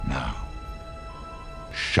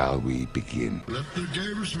shall we begin? Let the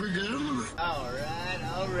games begin. All right.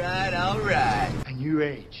 A new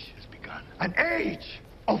age has begun. An age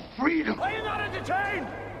of freedom. Are you not entertained?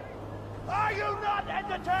 Are you not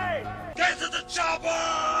entertained? Get to the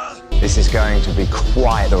chopper! This is going to be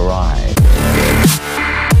quite the ride.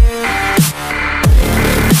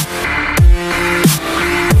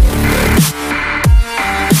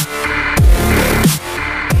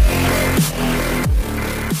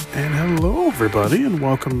 And hello, everybody, and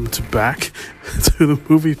welcome back to the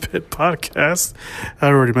Movie Pit Podcast. I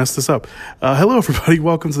already messed this up. Hello, everybody.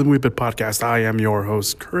 Welcome to the Movie Pit Podcast. I am your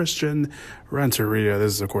host, Christian Renteria.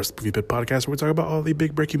 This is, of course, the Movie Pit Podcast, where we talk about all the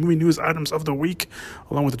big breaking movie news items of the week,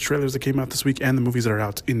 along with the trailers that came out this week and the movies that are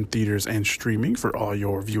out in theaters and streaming for all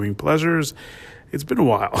your viewing pleasures. It's been a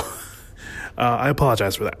while. I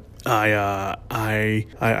apologize for that. I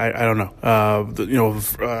don't know.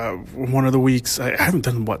 One of the weeks, I haven't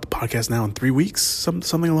done the podcast now in 3 weeks,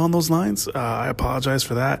 something along those lines. I apologize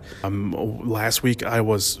for that. Last week I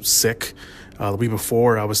was sick. The week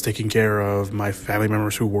before I was taking care of my family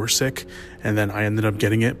members who were sick, and then I ended up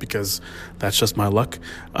getting it because that's just my luck.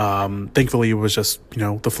 Thankfully it was just,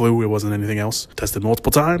 the flu. It wasn't anything else. Tested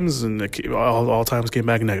multiple times and all times came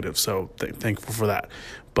back negative. So thankful for that.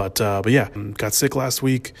 But yeah, got sick last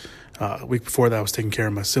week. Week before that, I was taking care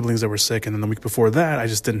of my siblings that were sick. And then the week before that, I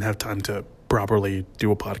just didn't have time to properly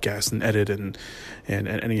do a podcast and edit and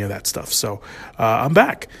any of that stuff. So I'm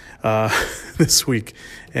back this week.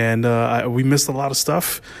 And we missed a lot of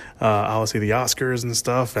stuff. Obviously the Oscars and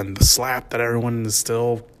stuff and the slap that everyone is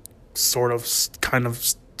still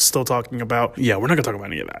still talking about. Yeah, we're not gonna talk about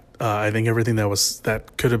any of that. I think everything that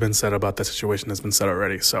could have been said about that situation has been said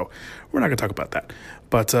already, so we're not gonna talk about that.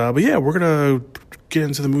 But yeah, we're gonna get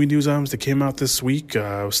into the movie news items that came out this week.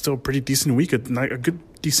 Still a pretty decent week, a good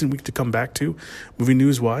decent week to come back to movie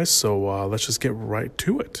news wise. So let's just get right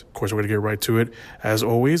to it. Of course, we're gonna get right to it as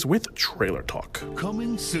always with trailer talk.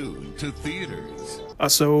 Coming soon to theaters.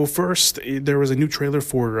 So first, there was a new trailer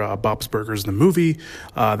for Bob's Burgers, the movie,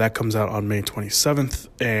 that comes out on May 27th,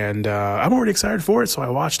 and I'm already excited for it. So I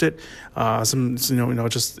watched it.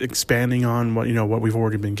 Just expanding on what we've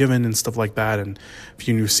already been given and stuff like that, and a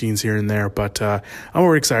few new scenes here and there. But I'm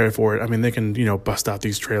already excited for it. I mean, they can bust out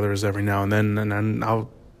these trailers every now and then I'll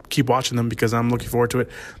keep watching them because I'm looking forward to it.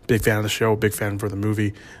 Big fan of the show, big fan for the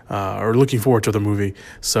movie, or looking forward to the movie.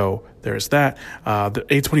 So there's that. The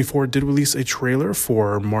A24 did release a trailer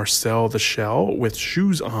for Marcel the Shell with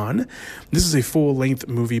Shoes On. This is a full-length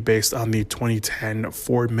movie based on the 2010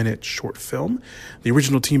 4-minute short film. The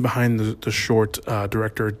original team behind the short,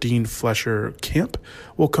 director Dean Fletcher Camp,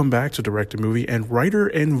 will come back to direct the movie, and writer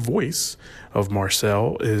and voice of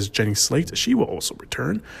Marcel is Jenny Slate. She will also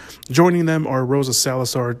return. Joining them are Rosa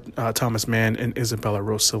Salazar, Thomas Mann, and Isabella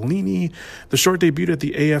Rossellini. The short debuted at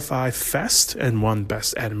the AFI Fest and won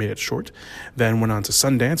Best Animated Short. Then went on to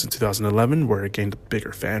Sundance in 2011, where it gained a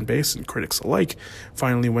bigger fan base and critics alike.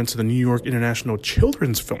 Finally went to the New York International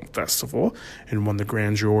Children's Film Festival and won the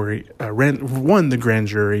Grand Jury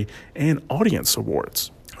and Audience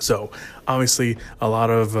Awards. So obviously a lot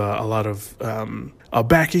of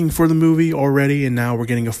backing for the movie already, and now we're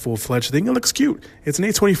getting a full-fledged thing. It looks cute. It's an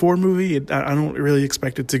A24 movie. I don't really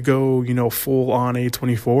expect it to go, full on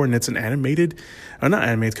A24, and it's an animated, not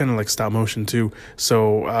animated, it's kind of like stop motion too.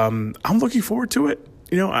 So I'm looking forward to it.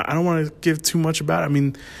 I don't want to give too much about it. I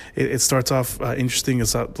mean, it starts off interesting.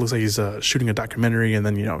 It looks like he's shooting a documentary, and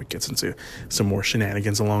then, it gets into some more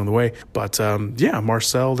shenanigans along the way. But, yeah,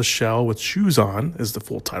 Marcel the Shell with Shoes On is the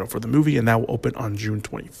full title for the movie, and that will open on June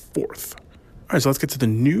 24th. All right, so let's get to the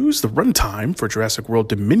news. The runtime for Jurassic World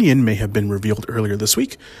Dominion may have been revealed earlier this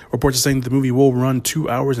week. Reports are saying that the movie will run 2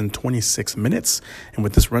 hours and 26 minutes. And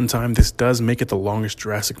with this runtime, this does make it the longest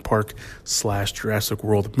Jurassic Park / Jurassic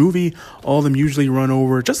World movie. All of them usually run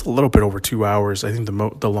over just a little bit over 2 hours. I think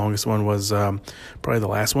the longest one was probably the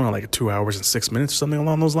last one, like 2 hours and 6 minutes or something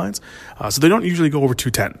along those lines. So they don't usually go over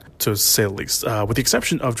 2:10, to say the least. With the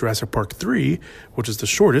exception of Jurassic Park 3, which is the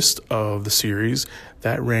shortest of the series,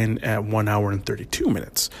 that ran at 1 hour and 32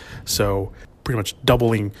 minutes. So pretty much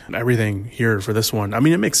doubling everything here for this one. I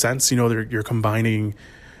mean, it makes sense. You're combining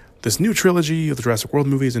this new trilogy of the Jurassic World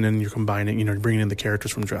movies, and then you're combining, bringing in the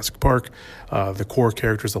characters from Jurassic Park, the core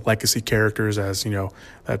characters, the legacy characters, as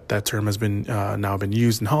that term has been now been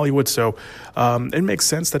used in Hollywood. So it makes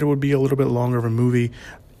sense that it would be a little bit longer of a movie.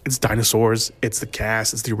 it's dinosaurs, it's the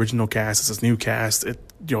cast, it's the original cast, it's this new cast, a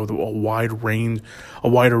wide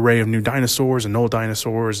array of new dinosaurs and old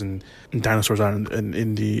dinosaurs and dinosaurs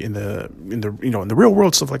in the real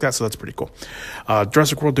world, stuff like that. So that's pretty cool.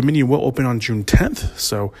 Jurassic World Dominion will open on June 10th.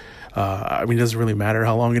 So it doesn't really matter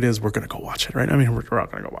how long it is. We're gonna go watch it, right? We're all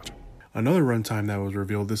gonna go watch it. Another runtime that was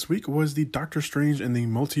revealed this week was the Doctor Strange and the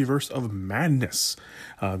Multiverse of Madness.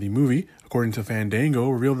 The movie, according to Fandango,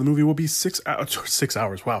 revealed the movie will be 6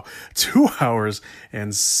 hours. Wow, 2 hours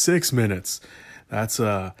and 6 minutes. That's,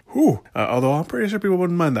 although I'm pretty sure people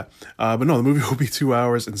wouldn't mind that. But no, the movie will be 2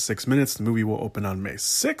 hours and 6 minutes. The movie will open on May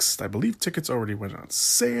 6th. I believe tickets already went on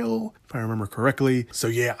sale, if I remember correctly. So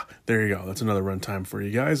yeah, there you go. That's another runtime for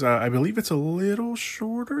you guys. I believe it's a little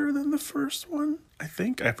shorter than the first one. I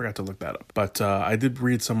think I forgot to look that up, but I did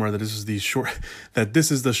read somewhere that this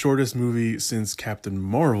is the shortest movie since Captain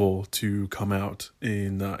Marvel to come out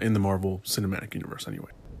in the Marvel Cinematic Universe. Anyway.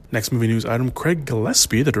 Next movie news item, Craig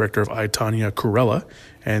Gillespie, the director of I, Tonya, Cruella,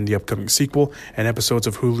 and the upcoming sequel, and episodes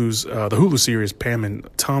of the Hulu series Pam and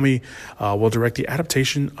Tommy, will direct the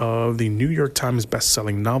adaptation of the New York Times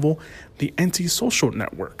best-selling novel, The Anti-Social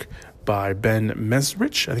Network, by Ben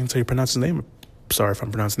Mesrich. I think that's how you pronounce his name. Sorry if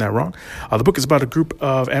I'm pronouncing that wrong. The book is about a group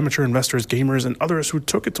of amateur investors, gamers, and others who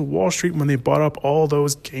took it to Wall Street when they bought up all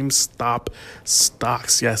those GameStop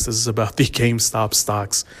stocks. Yes, this is about the GameStop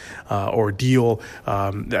stocks ordeal.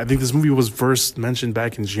 I think this movie was first mentioned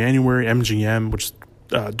back in January. MGM, which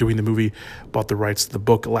doing the movie, bought the rights to the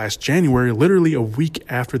book last January, literally a week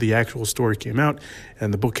after the actual story came out,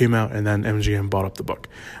 and the book came out, and then MGM bought up the book.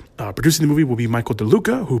 Producing the movie will be Michael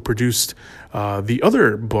DeLuca, who produced the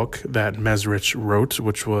other book that Mesrich wrote,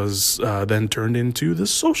 which was then turned into The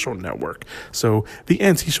Social Network. So the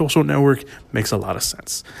Anti-Social Network makes a lot of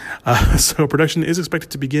sense. So production is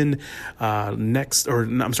expected to begin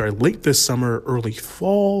late this summer, early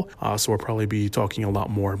fall. So we'll probably be talking a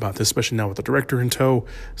lot more about this, especially now with the director in tow.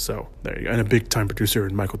 So there you go. And a big time producer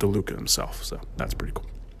in Michael DeLuca himself. So that's pretty cool.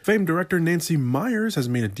 Famed director Nancy Meyers has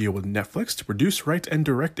made a deal with Netflix to produce, write, and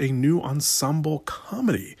direct a new ensemble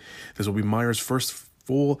comedy. This will be Meyers' first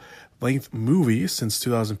full-length movie since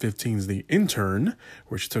 2015's The Intern,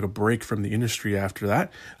 where she took a break from the industry after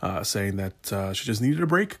that, saying that she just needed a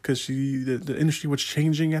break because the industry was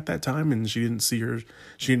changing at that time, and she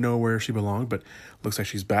didn't know where she belonged, but looks like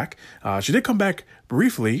she's back. She did come back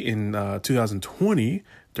briefly in 2020,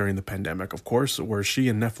 during the pandemic, of course, where she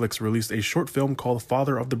and Netflix released a short film called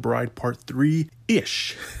Father of the Bride Part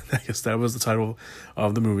 3-ish. I guess that was the title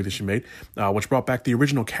of the movie that she made, which brought back the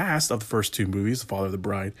original cast of the first two movies, the Father of the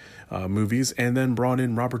Bride movies, and then brought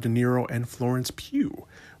in Robert De Niro and Florence Pugh,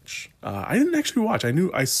 which I didn't actually watch.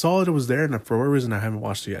 I saw that it was there, and for whatever reason, I haven't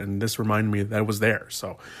watched it yet, and this reminded me that it was there,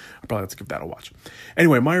 so I'll probably have to give that a watch.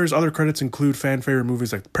 Anyway, Meyers' other credits include fan-favorite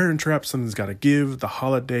movies like The Parent Trap, Something's Gotta Give, The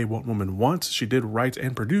Holiday, What Woman Wants. She did write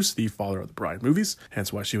and produce the Father of the Bride movies,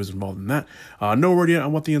 hence why she was involved in that. No word yet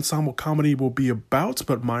on what the ensemble comedy will be about,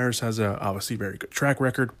 but Meyers has a obviously very good track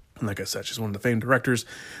record. And like I said, she's one of the famed directors.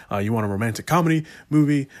 You want a romantic comedy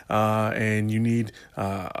movie, and you need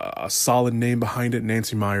a solid name behind it.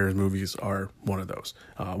 Nancy Meyers movies are one of those,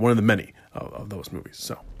 one of the many of those movies.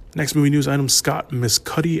 So, next movie news item: Scott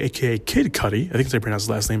Miscuddy, aka Kid Cudi. I think that's how you pronounce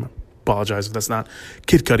his last name. Apologize if that's not.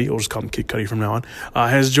 Kid Cudi, we'll just call him Kid Cudi from now on,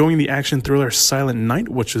 has joined the action thriller Silent Night,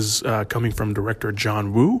 which is coming from director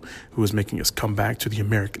John Woo, who is making his comeback to the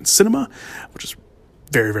American cinema, which is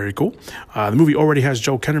very, very cool. The movie already has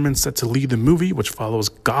Joel Kinnaman set to lead the movie, which follows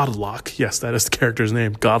Godlock. Yes, that is the character's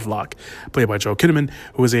name, Godlock, played by Joel Kinnaman,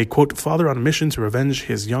 who is a, quote, father on a mission to revenge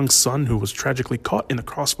his young son who was tragically caught in the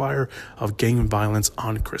crossfire of gang violence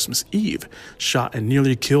on Christmas Eve. Shot and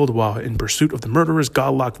nearly killed while in pursuit of the murderers,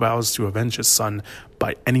 Godlock vows to avenge his son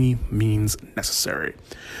by any means necessary.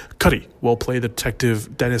 Cudi will play the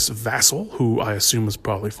detective Dennis Vassell, who I assume is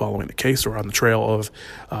probably following the case or on the trail of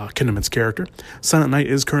Kinnaman's character. Silent Night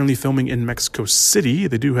is currently filming in Mexico City.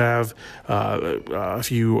 They do have a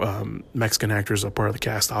few Mexican actors a part of the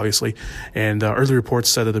cast, obviously, and early reports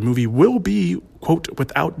said that the movie will be, quote,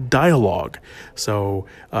 without dialogue. So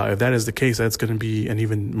if that is the case, that's going to be an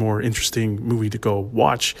even more interesting movie to go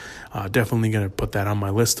watch. Definitely going to put that on my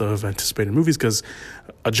list of anticipated movies, because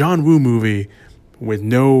a John Woo movie with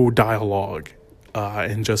no dialogue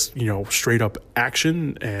and just, straight up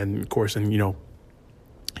action and, of course, and,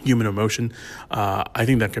 human emotion, I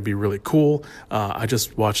think that could be really cool. I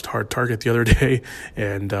just watched Hard Target the other day,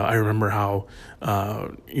 and I remember how,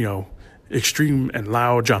 extreme and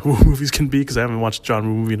loud John Woo movies can be, because I haven't watched a John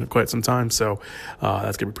Woo movie in quite some time, so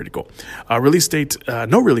that's going to be pretty cool. Release date,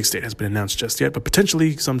 no release date has been announced just yet, but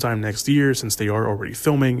potentially sometime next year, since they are already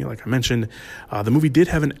filming, like I mentioned. The movie did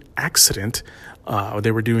have an accident.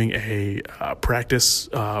 They were doing a practice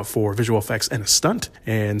for visual effects and a stunt,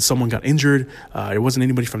 and someone got injured. It wasn't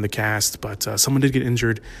anybody from the cast, but someone did get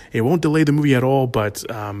injured. It won't delay the movie at all, but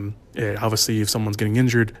obviously if someone's getting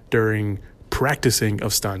injured during practicing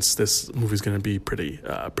of stunts, this movie's going to be pretty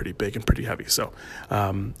big and pretty heavy. So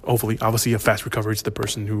hopefully, obviously, a fast recovery to the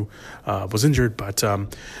person who was injured. But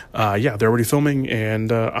yeah, they're already filming,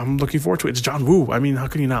 and I'm looking forward to it. It's John Woo. I mean, how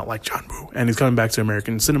can you not like John Woo? And he's coming back to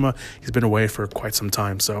American cinema. He's been away for quite some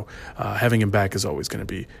time, so having him back is always going to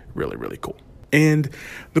be really, really cool. And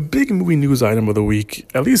the big movie news item of the week,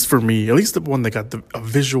 at least for me, at least the one that got a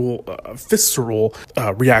visceral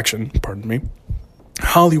reaction, pardon me,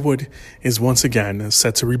 Hollywood is once again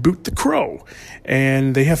set to reboot The Crow,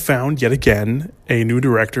 and they have found yet again a new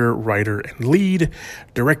director, writer, and lead.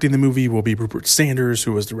 Directing the movie will be Rupert Sanders,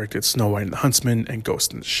 who has directed Snow White and the Huntsman and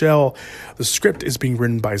Ghost in the Shell. The script is being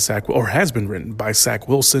written by Zach Balin.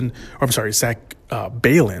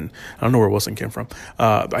 I don't know where Wilson came from.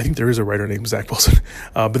 I think there is a writer named Zach Wilson.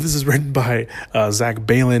 But this is written by Zach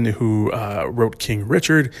Balin, who wrote King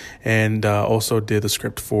Richard and also did the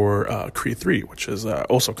script for Creed 3, which is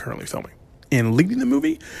also currently filming. And leading the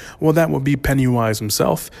movie, well, that will be Pennywise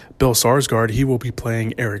himself, Bill Skarsgård. He will be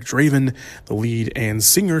playing Eric Draven, the lead, and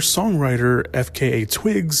singer-songwriter FKA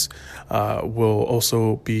Twigs will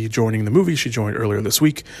also be joining the movie. She joined earlier this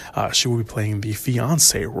week. She will be playing the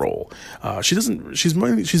fiance role. She's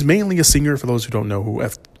mainly a singer. For those who don't know who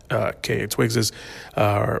FKA Twigs is,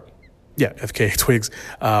 FKA Twigs.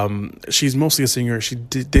 She's mostly a singer. She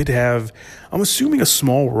did have, I'm assuming, a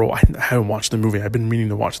small role. I haven't watched the movie. I've been meaning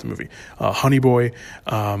to watch the movie. Honey Boy.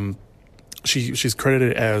 She's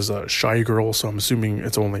credited as a Shy Girl, so I'm assuming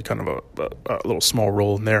it's only kind of a little small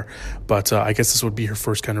role in there. But I guess this would be her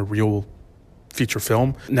first kind of real feature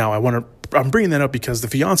film. Now, I'm bringing that up because the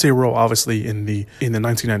fiance role, obviously, in the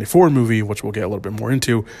 1994 movie, which we'll get a little bit more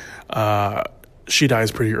into, she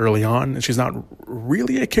dies pretty early on, and she's not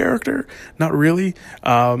really a character, not really.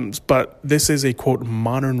 But this is a, quote,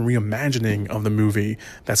 modern reimagining of the movie.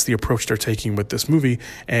 That's the approach they're taking with this movie,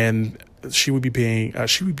 and she would be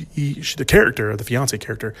the character, the fiance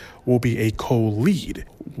character, will be a co-lead,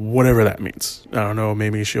 whatever that means. I don't know.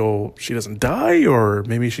 Maybe she doesn't die, or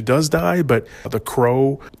maybe she does die. But the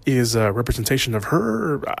Crow is a representation of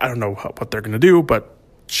her. I don't know what they're gonna do, but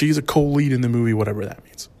she's a co-lead in the movie, whatever that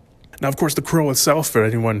means. Now, of course, The Crow itself, for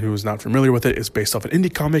anyone who's not familiar with it, is based off an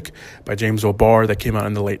indie comic by James O'Barr that came out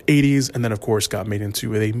in the late 80s, and then, of course, got made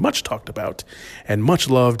into a much talked about and much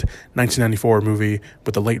loved 1994 movie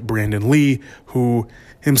with the late Brandon Lee, who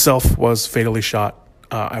himself was fatally shot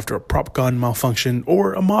after a prop gun malfunction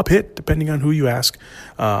or a mob hit, depending on who you ask,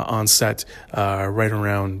 on set right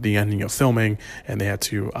around the ending of filming. And they had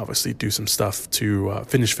to obviously do some stuff to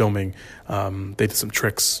finish filming. They did some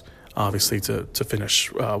tricks, obviously, to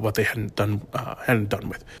finish what they hadn't done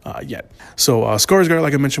with yet. So Skarsgård,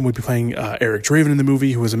 like I mentioned, would be playing Eric Draven in the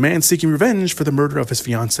movie, who is a man seeking revenge for the murder of his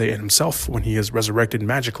fiancée and himself when he is resurrected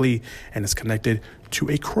magically and is connected to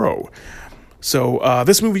a crow. So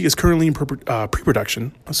this movie is currently in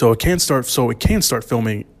pre-production, so it can start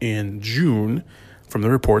filming in June, from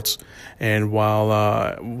the reports. And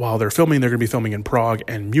while they're filming, they're going to be filming in Prague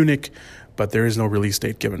and Munich, but there is no release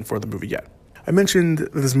date given for the movie yet. I mentioned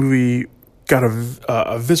that this movie got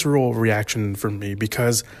a visceral reaction from me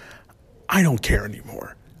because I don't care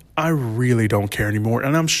anymore. I really don't care anymore.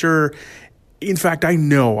 And I'm sure, in fact, I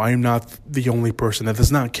know I am not the only person that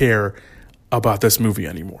does not care about this movie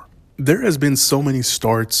anymore. There has been so many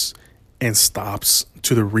starts and stops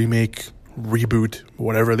to the remake, reboot,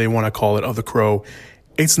 whatever they want to call it, of The Crow.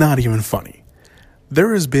 It's not even funny.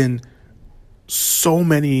 There has been so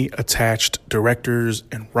many attached directors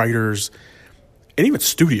and writers and even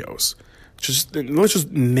studios. Let's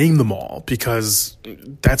just name them all, because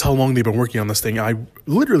that's how long they've been working on this thing. I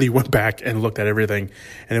literally went back and looked at everything,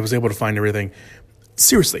 and I was able to find everything.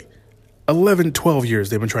 Seriously, 11, 12 years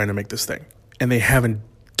they've been trying to make this thing, and they haven't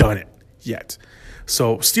done it yet.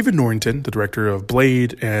 So Stephen Norrington, the director of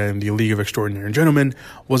Blade and The League of Extraordinary Gentlemen,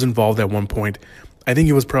 was involved at one point. I think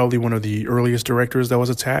he was probably one of the earliest directors that was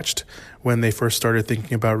attached when they first started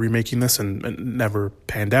thinking about remaking this, and never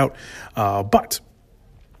panned out. But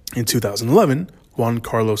in 2011, Juan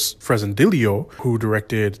Carlos Fresnadillo, who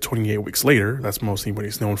directed 28 Weeks Later, that's mostly what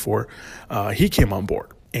he's known for, he came on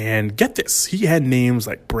board. And get this, he had names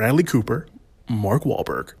like Bradley Cooper, Mark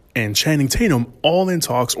Wahlberg, and Channing Tatum all in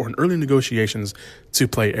talks or in early negotiations to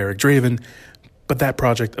play Eric Draven, but that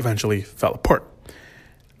project eventually fell apart.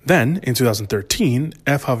 Then, in 2013,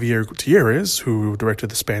 F. Javier Gutierrez, who directed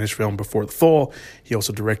the Spanish film Before the Fall, he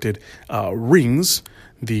also directed Rings,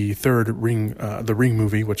 the third Ring, the Ring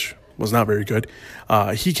movie, which was not very good.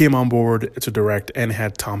 He came on board to direct and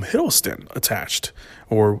had Tom Hiddleston attached,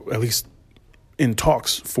 or at least in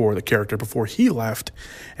talks for the character before he left.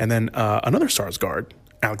 And then another Skarsgård,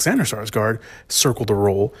 Alexander Skarsgård, circled the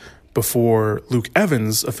role before Luke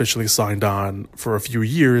Evans officially signed on for a few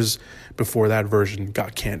years before that version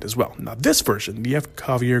got canned as well. Now, this version, the F.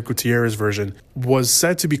 Javier Gutierrez version, was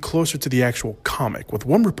said to be closer to the actual comic, with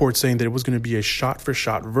one report saying that it was going to be a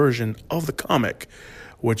shot-for-shot version of the comic,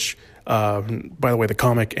 which, by the way, the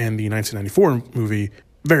comic and the 1994 movie,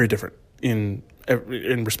 very different in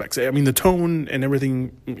respects. I mean, the tone and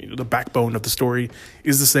everything, the backbone of the story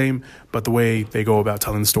is the same, but the way they go about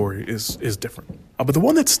telling the story is different. But the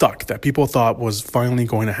one that stuck, that people thought was finally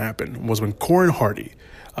going to happen, was when Corin Hardy,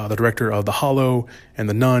 the director of The Hollow and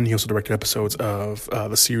The Nun, he also directed episodes of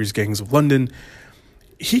the series Gangs of London,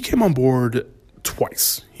 he came on board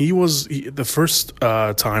twice. The first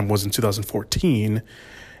time was in 2014,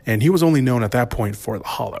 and he was only known at that point for The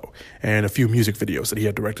Hollow and a few music videos that he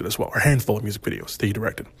had directed as well, or a handful of music videos that he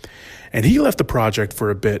directed. And he left the project for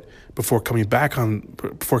a bit before coming back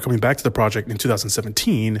to the project in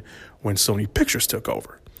 2017 when Sony Pictures took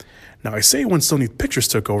over. Now, I say when Sony Pictures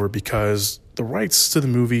took over because the rights to the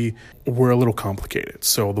movie were a little complicated.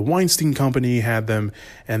 So the Weinstein Company had them,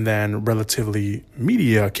 and then Relatively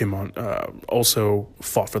Media came on, also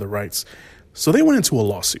fought for the rights. So they went into a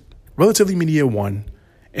lawsuit. Relatively Media won,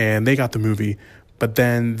 and they got the movie, but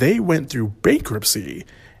then they went through bankruptcy,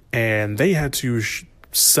 and they had to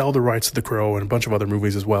sell the rights to The Crow and a bunch of other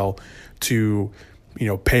movies as well to,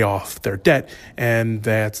 pay off their debt, and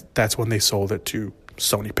that's when they sold it to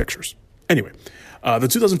Sony Pictures. Anyway, the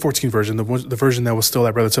 2014 version, the version that was still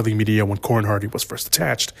at Relatively Media when Corin Hardy was first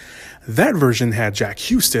attached, that version had Jack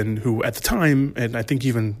Huston, who at the time, and I think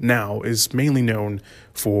even now, is mainly known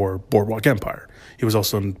for Boardwalk Empire. He was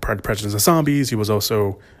also in Pride, Prejudice, and Zombies. He was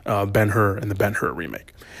also Ben-Hur in the Ben-Hur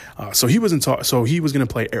remake. So he was So he was going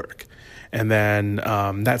to play Eric. And then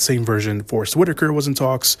that same version, Forrest Whitaker was in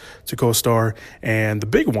talks to co-star. And the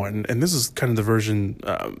big one, and this is kind of the version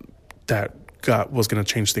that was going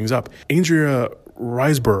to change things up, Andrea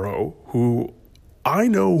Riseborough, who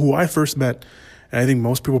I first met, and I think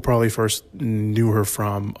most people probably first knew her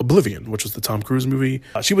from Oblivion, which was the Tom Cruise movie.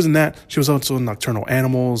 She was in that. She was also in Nocturnal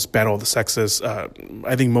Animals, Battle of the Sexes.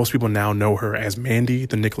 I think most people now know her as Mandy,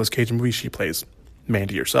 the Nicolas Cage movie. She plays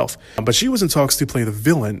Mandy herself. But she was in talks to play the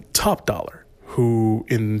villain, Top Dollar, who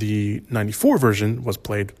in the 94 version was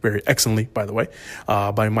played very excellently, by the way,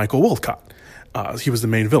 by Michael Wolcott. He was the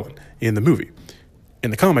main villain in the movie.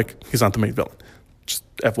 In the comic, he's not the main villain. Just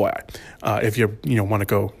FYI. If you want to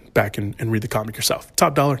go back and read the comic yourself.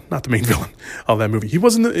 Top Dollar, not the main villain of that movie. He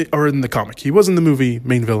wasn't in the comic. He was in the movie,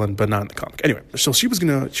 main villain, but not in the comic. Anyway, so she was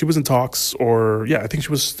in talks, I think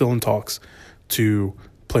she was still in talks to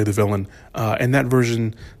play the villain. And that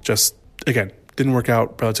version just, again, didn't work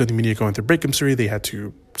out. Relatively Media going through bankruptcy. They had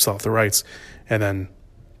to sell off the rights. And then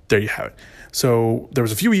there you have it. So there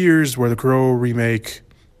was a few years where the Crow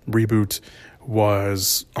reboot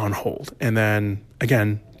was on hold. And then,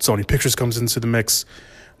 again, Sony Pictures comes into the mix.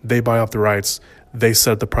 They buy up the rights. They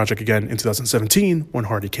set up the project again in 2017 when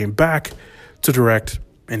Hardy came back to direct.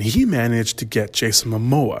 And he managed to get Jason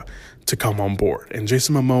Momoa to come on board. And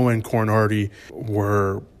Jason Momoa and Corin Hardy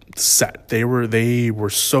were set. They were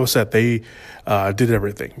so set. They did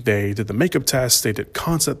everything. They did the makeup tests. They did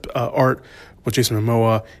concept art with Jason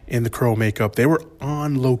Momoa in the Crow makeup. They were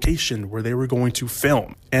on location where they were going to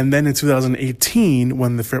film. And then in 2018,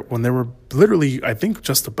 when they were literally, I think,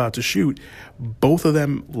 just about to shoot, both of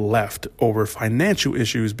them left over financial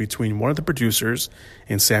issues between one of the producers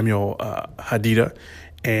in Samuel Hadida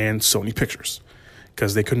and Sony Pictures,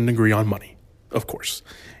 because they couldn't agree on money, of course.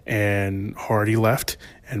 And Hardy left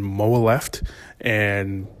and Moa left,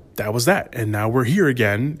 and that was that. And now we're here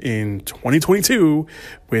again in 2022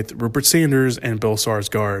 with Rupert Sanders and Bill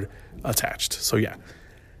Skarsgård attached. So yeah,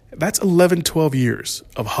 that's 11, 12 years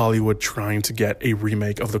of Hollywood trying to get a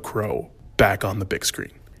remake of The Crow back on the big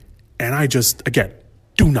screen. And I just, again,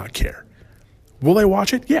 do not care. Will I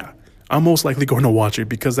watch it? Yeah. I'm most likely going to watch it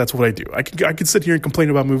because that's what I do. I could sit here and complain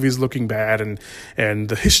about movies looking bad and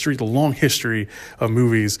the long history of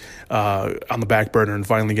movies on the back burner and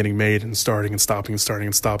finally getting made and starting and stopping and starting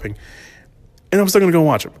and stopping. And I'm still going to go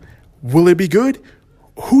watch them. Will it be good?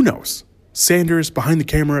 Who knows? Sanders behind the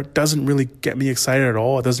camera doesn't really get me excited at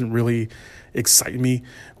all. It doesn't really excite me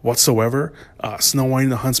whatsoever. Snow White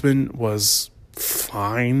and the Huntsman was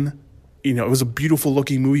fine. You know, it was a beautiful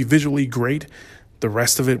looking movie, visually great. The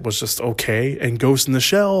rest of it was just okay. And Ghost in the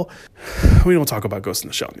Shell, we don't talk about Ghost in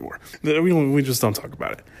the Shell anymore. We just don't talk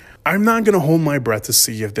about it. I'm not going to hold my breath to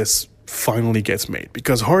see if this finally gets made,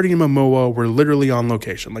 because Hardy and Momoa were literally on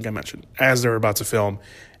location, like I mentioned, as they were about to film,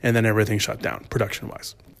 and then everything shut down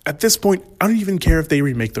production-wise. At this point, I don't even care if they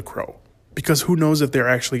remake The Crow, because who knows if they're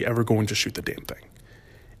actually ever going to shoot the damn thing.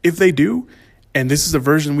 If they do, and this is the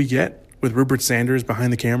version we get with Rupert Sanders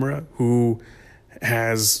behind the camera, who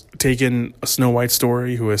has taken a Snow White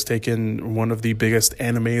story, who has taken one of the biggest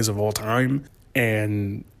animes of all time,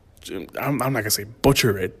 and I'm not going to say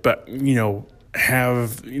butcher it, but, you know,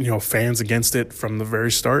 have, you know, fans against it from the very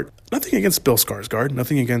start. Nothing against Bill Skarsgård,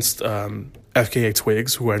 nothing against FKA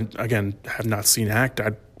Twigs, who I, again, have not seen act.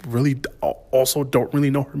 I really also don't really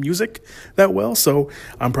know her music that well, so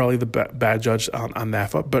I'm probably the bad judge on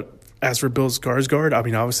that. But as for Bill Skarsgård, I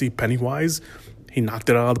mean, obviously Pennywise, he knocked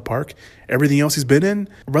it out of the park. Everything else he's been in,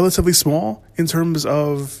 relatively small in terms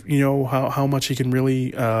of, you know, how much he can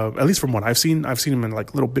really, at least from what I've seen him in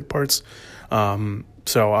like little bit parts.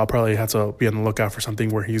 So I'll probably have to be on the lookout for something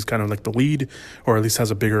where he's kind of like the lead, or at least has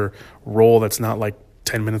a bigger role that's not like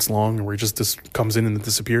 10 minutes long, where he just comes in and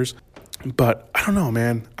disappears. But I don't know,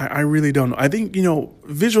 man. I really don't know. I think, you know,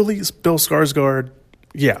 visually, Bill Skarsgård,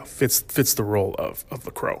 yeah, fits the role of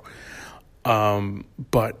the Crow.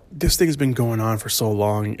 But this thing has been going on for so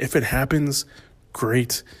long. If it happens,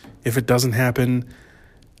 great. If it doesn't happen,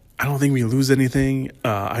 I don't think we lose anything.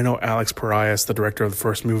 I know Alex Parias, the director of the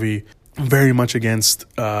first movie, very much against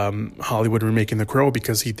Hollywood remaking The Crow,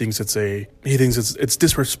 because he thinks it's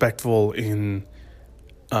disrespectful in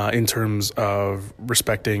terms of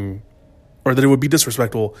respecting, or that it would be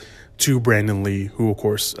disrespectful to Brandon Lee, who, of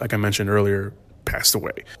course, like I mentioned earlier, passed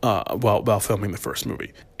away while filming the first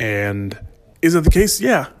movie. And is it the case?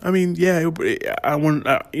 Yeah. I mean, yeah. I want,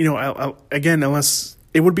 again, unless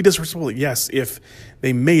it would be disrespectful, yes, if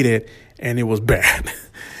they made it and it was bad.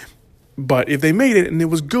 But if they made it and it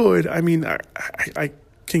was good, I mean, I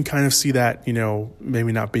can kind of see that, you know,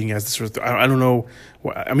 maybe not being as disrespectful. I don't know.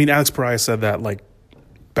 I mean, Alex Parias said that like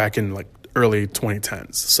back in like early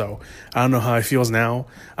 2010s. So I don't know how he feels now.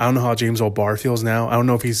 I don't know how James O'Barr feels now. I don't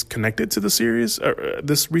know if he's connected to the series,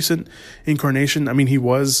 this recent incarnation. I mean, he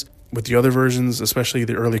was with the other versions, especially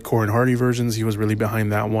the early Corin Hardy versions. He was really behind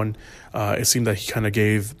that one. It seemed that he kind of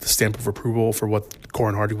gave the stamp of approval for what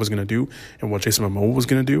Corin Hardy was going to do and what Jason Momoa was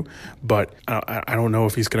going to do. But I don't know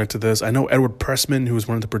if he's connected to this. I know Edward Pressman, who was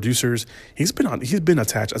one of the producers, he's been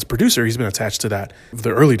attached as a producer. He's been attached to that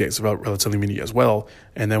the early days of Relatively Media as well.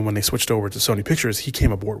 And then when they switched over to Sony Pictures, he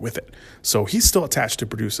came aboard with it. So he's still attached to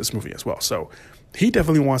produce this movie as well. So he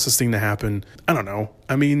definitely wants this thing to happen. I don't know.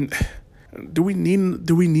 I mean, do we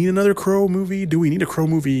need another Crow movie? Do we need a Crow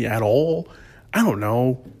movie at all? I don't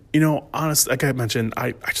know. You know, honestly, like I mentioned,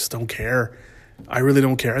 I just don't care. I really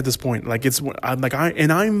don't care at this point. Like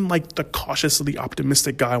I'm like the cautiously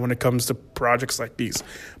optimistic guy when it comes to projects like these.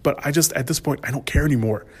 But I just, at this point, I don't care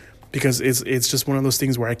anymore, because it's just one of those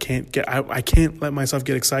things where I can't let myself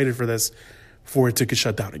get excited for this, for it to get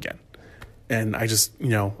shut down again. And I just, you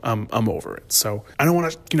know, I'm over it. So I don't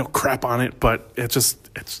want to, you know, crap on it, but it's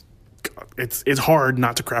hard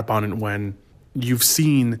not to crap on it when you've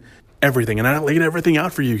seen everything. And I laid everything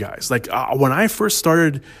out for you guys. Like when I first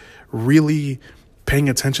started really paying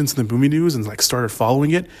attention to the movie news and like started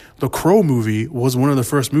following it, the Crow movie was one of the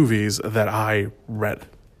first movies that I read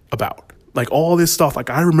about. Like all this stuff, like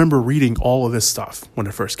I remember reading all of this stuff when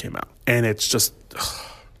it first came out. And it's just,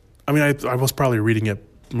 I mean, I was probably reading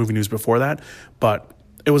movie news before that, but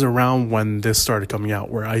it was around when this started coming out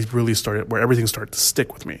where where everything started to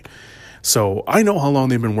stick with me. So I know how long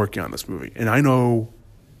they've been working on this movie, and I know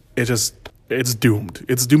it's doomed.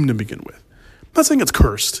 It's doomed to begin with. I'm not saying it's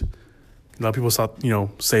cursed. A lot of people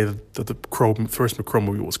say that the first Crow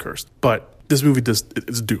movie was cursed, but this movie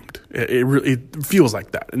it's doomed. It feels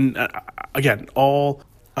like that. And again,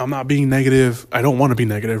 I'm not being negative. I don't want to be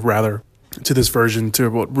negative, rather, to this version, to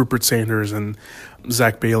what Rupert Sanders and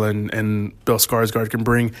Zach Balan and Bill Skarsgård can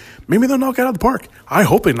bring. Maybe they'll knock it out of the park. I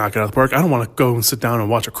hope they knock it out of the park. I don't want to go and sit down and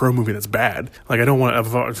watch a Crow movie that's bad. Like, I don't want,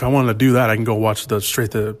 if I wanted to do that, I can go watch the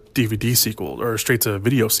straight to DVD sequel or straight to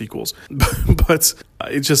video sequels. But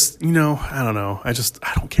it just, you know, I don't know. I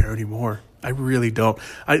don't care anymore. I really don't.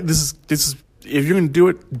 This is if you're going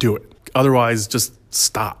to do it. Otherwise, just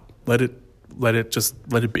stop. Let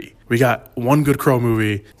it be. We got one good Crow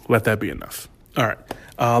movie. Let that be enough. All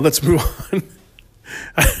right. Let's move on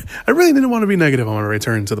I really didn't want to be negative on my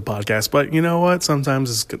return to the podcast, but you know what?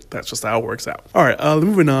 Sometimes that's just how it works out. All right,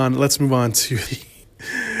 moving on. Let's move on to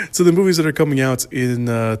the movies that are coming out in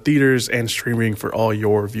theaters and streaming for all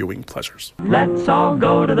your viewing pleasures. Let's all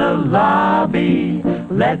go to the lobby.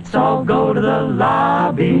 Let's all go to the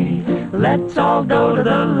lobby. Let's all go to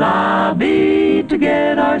the lobby to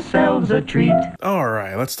get ourselves a treat. All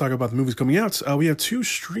right, let's talk about the movies coming out. We have 2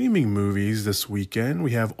 streaming movies this weekend.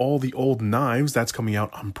 We have All the Old Knives, that's coming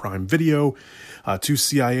out on Prime Video. 2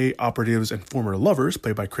 CIA operatives and former lovers,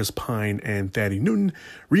 played by Chris Pine and Thaddeus Newton,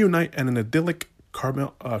 reunite in an idyllic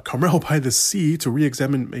Carmel by the Sea to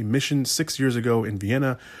re-examine a mission 6 years ago in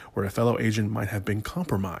Vienna where a fellow agent might have been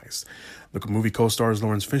compromised. The movie co-stars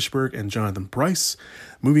Lawrence Fishburne and Jonathan Pryce.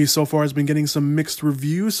 The movie so far has been getting some mixed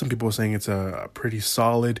reviews. Some people are saying it's a pretty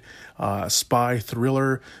solid spy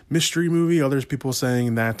thriller mystery movie. Others people are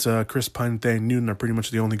saying that Chris Pine and Thaddeus Newton are pretty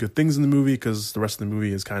much the only good things in the movie because the rest of the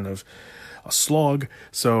movie is kind of a slog.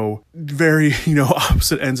 So very,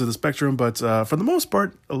 opposite ends of the spectrum. But for the most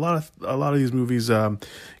part, a lot of these movies the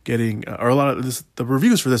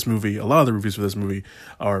reviews for this movie, a lot of the reviews for this movie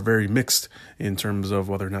are very mixed in terms of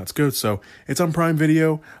whether or not it's good. So it's on Prime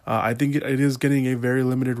Video. I think it is getting a very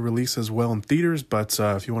limited release as well in theaters. But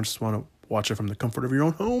if you just want to watch it from the comfort of your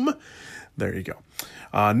own home, there you go.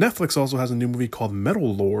 Netflix also has a new movie called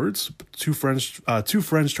Metal Lords. Two friends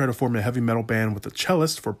try to form a heavy metal band with a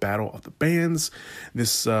cellist for Battle of the Bands.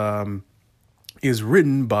 This is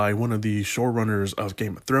written by one of the showrunners of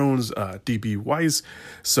Game of Thrones, D.B. Weiss.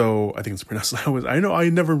 So I think it's pronounced. I know I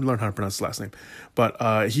never learned how to pronounce his last name,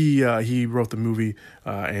 but he wrote the movie,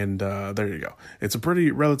 and there you go. It's a pretty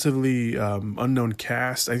relatively unknown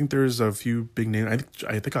cast. I think there's a few big names.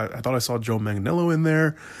 I thought I saw Joe Manganiello in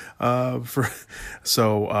there.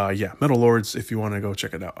 Metal Lords. If you want to go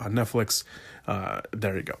check it out on Netflix.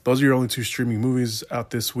 There you go. Those are your only 2 streaming movies out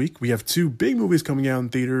this week. We have 2 big movies coming out in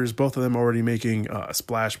theaters, both of them already making a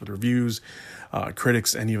splash with reviews,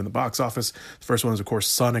 critics, and even the box office. The first one is, of course,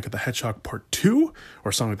 Sonic the Hedgehog Part 2,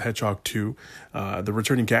 or Sonic the Hedgehog 2. The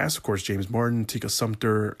returning cast, of course, James Martin, Tika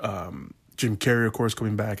Sumpter, Jim Carrey, of course,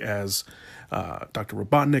 coming back as Dr.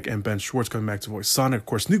 Robotnik, and Ben Schwartz coming back to voice Sonic. Of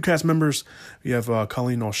course, new cast members. We have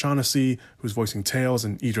Colleen O'Shaughnessy, who's voicing Tails,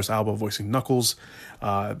 and Idris Elba voicing Knuckles.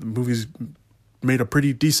 The movie's made a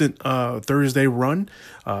pretty decent Thursday run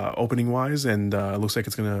opening wise, and it looks like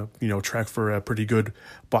it's gonna track for a pretty good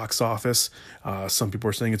box office. Some people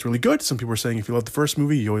are saying it's really good. Some people are saying if you love the first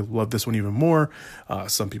movie, you'll love this one even more.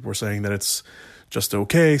 Some people are saying that it's just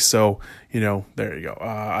okay. So there you go.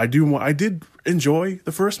 I did enjoy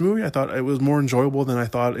the first movie. I thought it was more enjoyable than I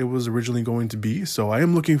thought it was originally going to be. So I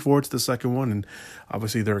am looking forward to the second one. And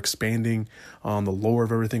obviously they're expanding on the lore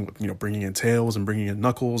of everything, with, bringing in Tails and bringing in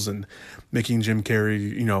Knuckles and making Jim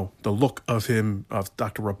Carrey, the look of him, of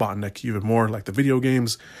Dr. Robotnik, even more like the video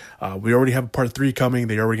games. We already have part 3 coming.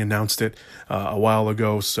 They already announced it a while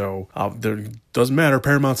ago. So there doesn't matter.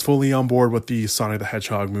 Paramount's fully on board with the Sonic the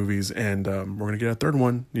Hedgehog movies. And we're going to get a third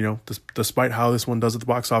one, despite how this one does at the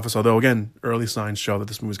box office. Although, again, early signs show that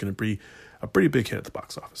this movie is going to be a pretty big hit at the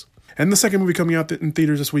box office. And the second movie coming out in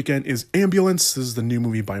theaters this weekend is Ambulance. This is the new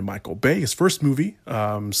movie by Michael Bay, his first movie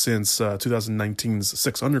since 2019's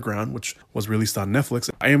Six Underground, which was released on Netflix.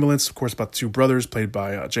 Ambulance, of course, about 2 brothers played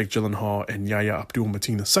by Jake Gyllenhaal and Yahya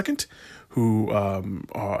Abdul-Mateen II, who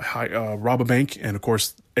rob a bank, and of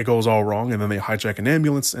course it goes all wrong, and then they hijack an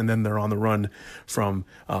ambulance, and then they're on the run from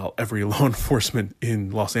every law enforcement in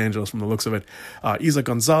Los Angeles from the looks of it. Isa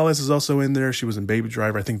Gonzalez is also in there. She was in Baby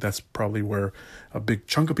Driver. I think that's probably where a big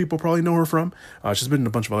chunk of people probably know her from. She's been in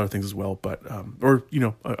a bunch of other things as well, but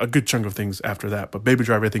a good chunk of things after that. But Baby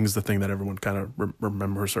Driver, I think, is the thing that everyone kind of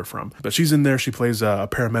remembers her from. But she's in there. She plays a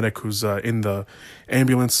paramedic who's in the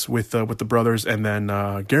ambulance with the brothers, and then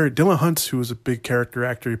Garrett Dillahunt, who is a big character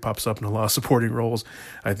actor. He pops up in a lot of supporting roles.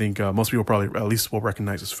 I think most people probably at least will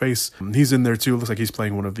recognize his face. He's in there too. Looks like he's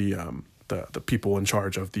playing one of the people in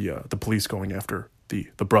charge of the police going after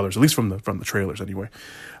the brothers, at least from the trailers anyway.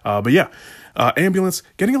 Ambulance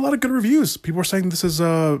getting a lot of good reviews. People are saying this is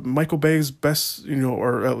Michael Bay's best,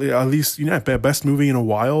 or at least best movie in a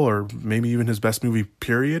while, or maybe even his best movie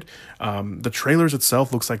period. The trailers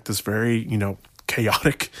itself looks like this very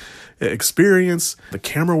chaotic experience. The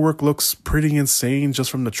camera work looks pretty insane just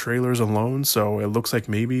from the trailers alone, so it looks like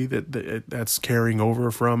maybe that's carrying over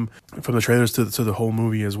from the trailers to the whole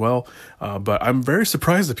movie as well. But I'm very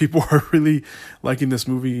surprised that people are really liking this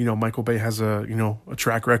movie. Michael Bay has a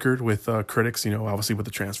track record with critics, obviously with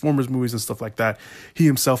the Transformers movies and stuff like that. He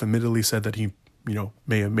himself admittedly said that he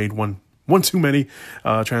may have made one one too many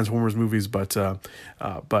Transformers movies, but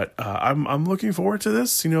I'm looking forward to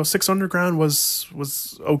this. Six Underground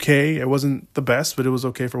was okay. It wasn't the best, but it was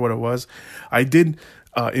okay for what it was. I did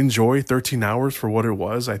enjoy 13 Hours for what it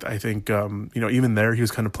was. I think even there he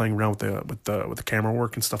was kind of playing around with the camera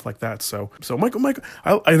work and stuff like that. So Michael,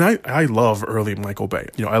 I love early Michael Bay.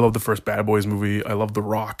 I love the first Bad Boys movie. I love The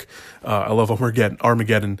Rock. I love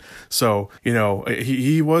Armageddon. So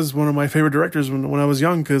he was one of my favorite directors when I was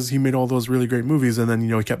young, because he made all those really great movies, and then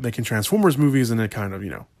he kept making Transformers movies, and it kind of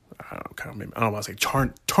I don't want to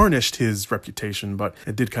say tarnished his reputation, but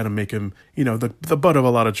it did kind of make him, the butt of a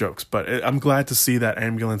lot of jokes. But I'm glad to see that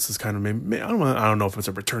Ambulance is kind of I don't know if it's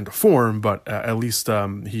a return to form, but at least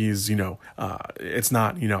he's, it's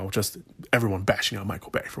not, just everyone bashing on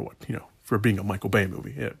Michael Bay for being a Michael Bay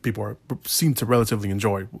movie. People seem to relatively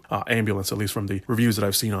enjoy Ambulance, at least from the reviews that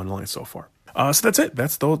I've seen online so far. So that's it.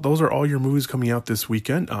 Those are all your movies coming out this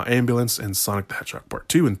weekend. Ambulance and Sonic the Hedgehog Part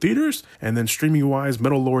 2 in theaters, and then streaming-wise,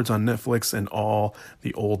 Metal Lords on Netflix and All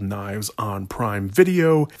the Old Knives on Prime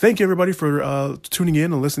Video. Thank you, everybody, for tuning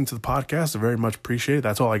in and listening to the podcast. I very much appreciate it.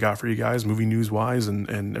 That's all I got for you guys, movie news-wise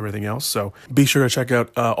and everything else. So be sure to check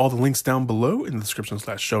out all the links down below in the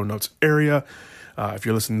description/show notes area. If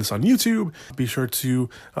you're listening to this on YouTube, be sure to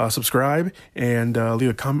subscribe and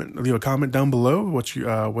leave a comment down below what you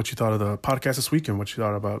thought of the podcast this week and what you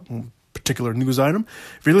thought about particular news item.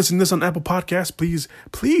 If you're listening to this on Apple Podcasts,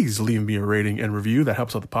 please leave me a rating and review. That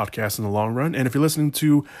helps out the podcast in the long run. And if you're listening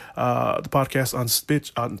to the podcast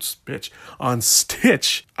on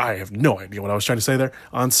Stitch, I have no idea what I was trying to say there,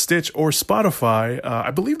 on Stitch or Spotify,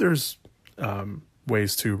 I believe there's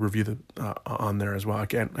ways to review on there as well. I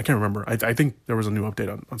can't remember. I think there was a new update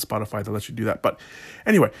on Spotify that lets you do that. But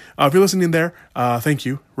anyway, if you're listening there, thank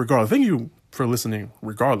you. Thank you for listening,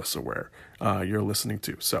 regardless of where you're listening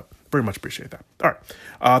to. So very much appreciate that. All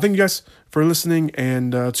right. Thank you guys for listening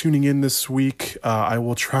and tuning in this week. I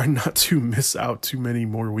will try not to miss out too many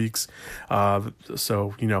more weeks.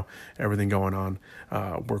 So, everything going on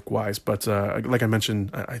work-wise. But like I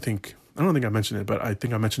mentioned, I don't think I mentioned it, but I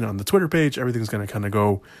think I mentioned it on the Twitter page. Everything's going to kind of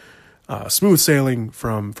go smooth sailing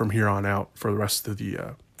from here on out for the rest of the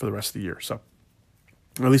year. So,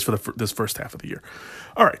 or at least for this first half of the year.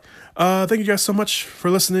 All right. Thank you guys so much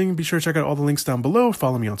for listening. Be sure to check out all the links down below.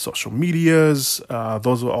 Follow me on social medias.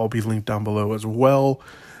 Those will all be linked down below as well.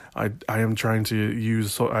 I am trying to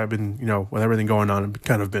use. So I've been, with everything going on, I've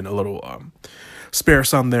kind of been a little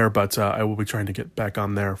sparse on there, but I will be trying to get back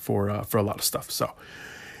on there for a lot of stuff. So.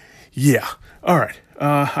 Yeah. All right.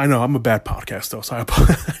 I know I'm a bad podcast though, so I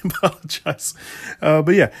apologize.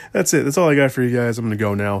 But yeah, that's it. That's all I got for you guys. I'm going to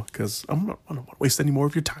go now because I don't want to waste any more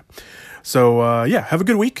of your time. So, yeah, have a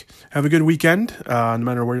good week. Have a good weekend. No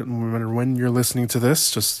matter when you're listening to this,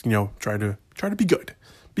 just, try to be good.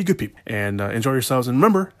 Be good people and enjoy yourselves. And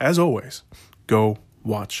remember, as always, go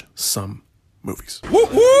watch some movies.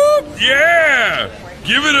 Whoop, whoop! Yeah!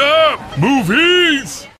 Give it up! Movies!